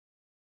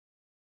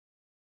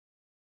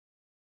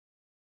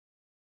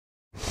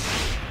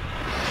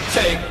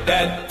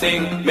that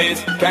thing,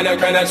 miss. Can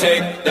I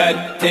shake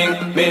that thing,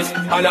 miss?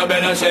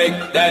 Annabella shake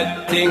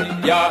that thing,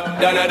 yeah.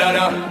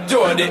 Donna,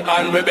 Jody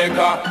and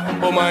Rebecca,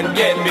 woman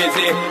get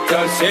busy.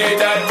 Just shake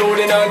that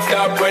booty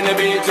non-stop when the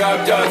beat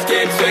drop. Just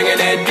keep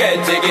swinging it, get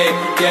jiggy.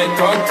 Get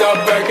drunk up,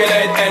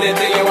 percolate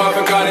anything you want,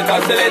 call it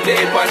oscillate.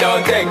 If I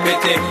don't take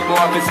pity,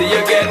 more to see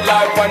you get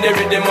life on the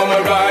rhythm of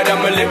my ride. And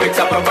my lyrics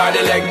up about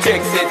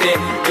electricity.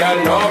 Girl,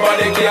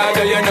 nobody can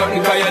do you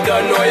nothing, cause you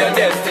don't know your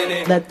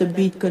destiny. Let the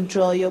beat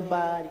control your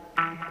body.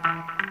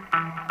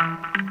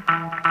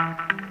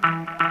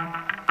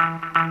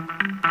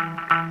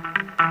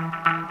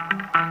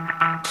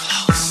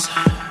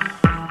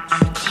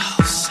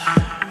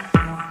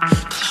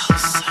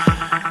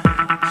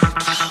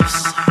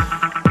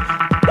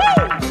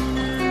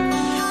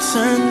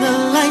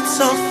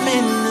 Off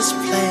in this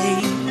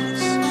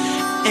place,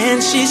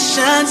 and she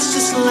shines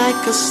just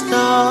like a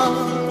star,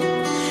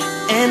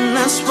 and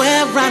I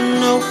swear I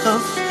know her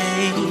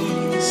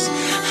face.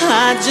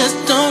 I just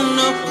don't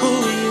know who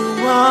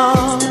you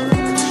are.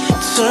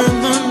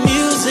 Turn the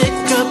music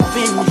up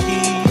in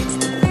here,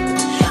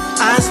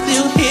 I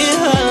still hear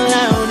her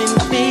loud and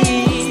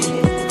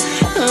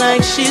clear,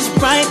 like she's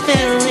right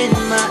there in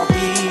my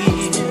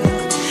ear,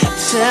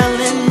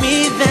 telling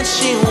me that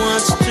she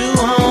wants to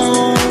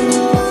own,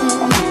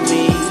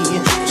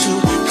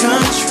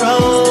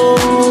 control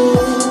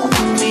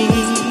me.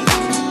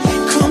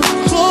 Come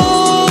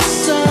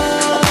closer,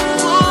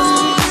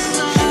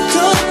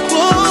 come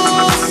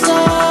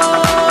closer,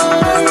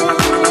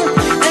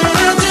 and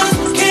I just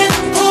can't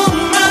pull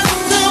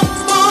myself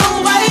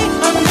away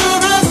under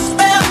a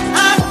spell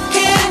I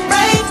can't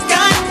break.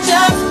 I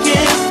just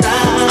can't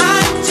stop. I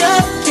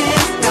just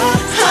can't stop.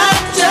 I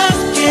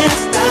just can't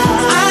stop.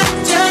 I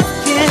just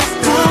can't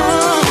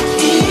stop.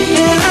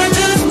 And I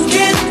just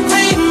can't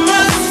break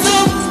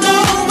myself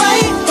away.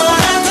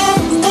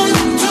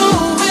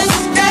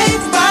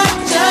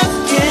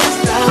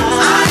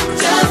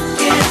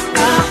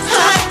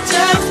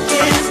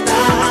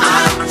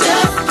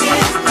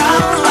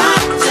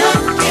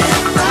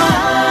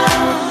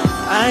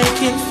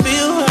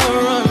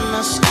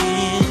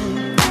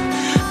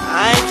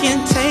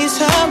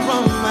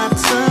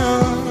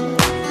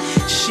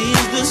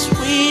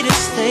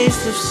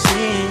 Of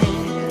sin.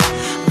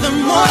 The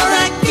more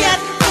I get,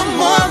 the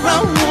more I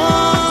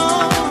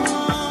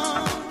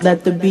want.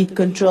 Let the beat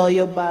control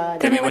your body.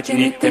 Tell me what you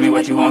need, tell me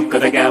what you want,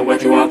 cause I got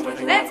what you want.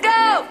 Let's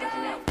go!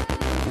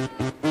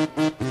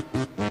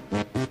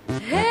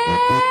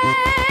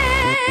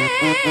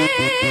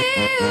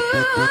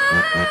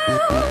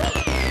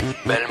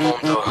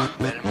 Belmondo.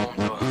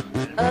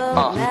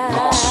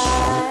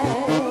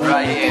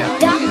 Right here.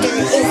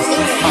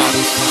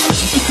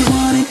 If you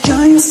wanna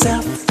enjoy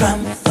yourself,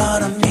 come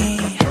follow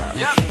me.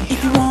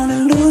 If you wanna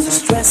lose the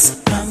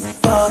stress, come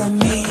follow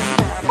me.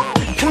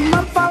 Come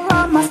on,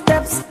 follow my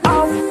steps,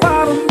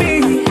 follow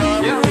me.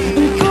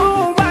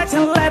 Go right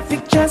and left,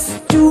 it's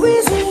just too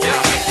easy.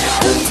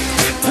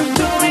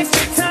 Don't waste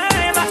your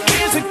time,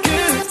 it's a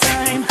good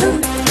time.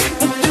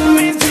 Do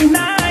it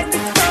tonight,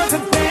 because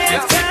of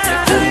bad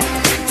time.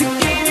 To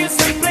give you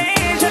some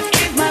pleasure,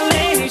 is my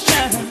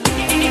nation.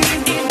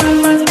 Is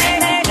my nation.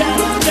 Let's go!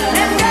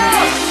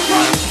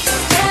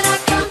 When I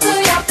come to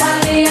your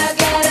party, I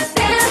gotta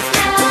dance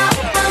now.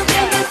 I'm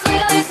thinking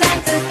really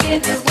time to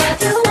give you what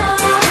you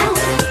want.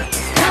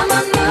 Come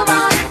on, move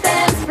on the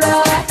dance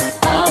floor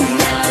all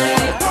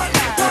night, all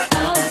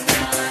night.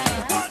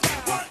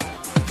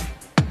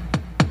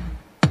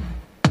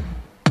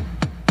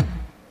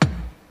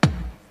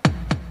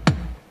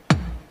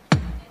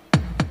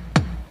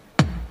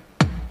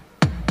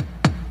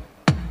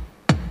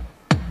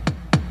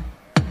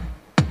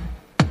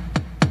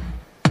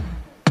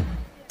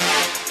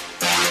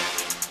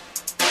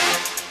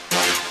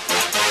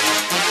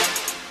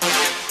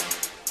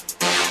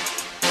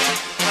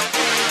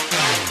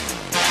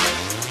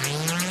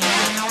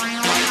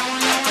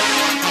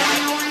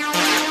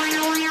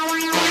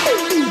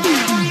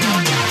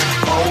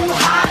 Oh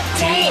hot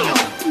damn,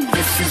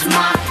 this is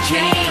my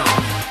jam.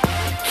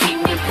 Keep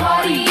me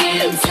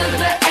partying till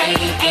the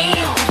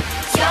AM.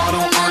 Y'all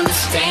don't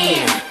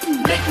understand.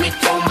 Make me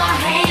throw my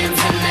hands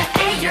in the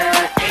air,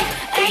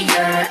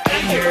 air.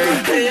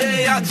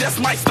 Hey, I just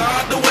might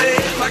start the way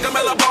like a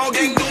mellow ball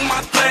game, do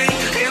my thing.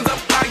 Hands up,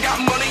 I got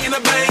money in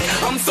the bank.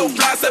 I'm so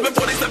fly,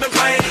 747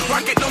 plane.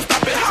 Rocket, don't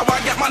stop it, how I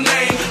got my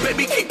name.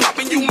 Baby, keep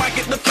popping, you might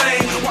get the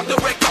fame. Walk the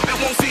red carpet,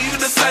 won't see you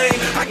the same.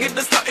 I get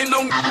the stunting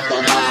on.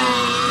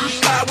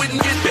 Fly with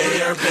me,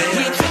 bear.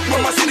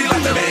 From my city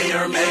like the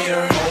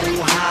mayor.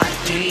 Oh hot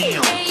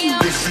damn,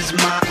 this is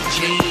my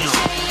jam.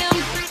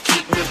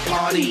 Keep me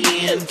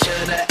partying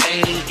till the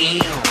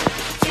AM.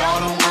 Y'all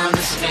don't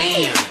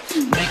understand.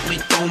 Make me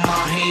throw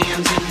my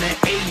hands in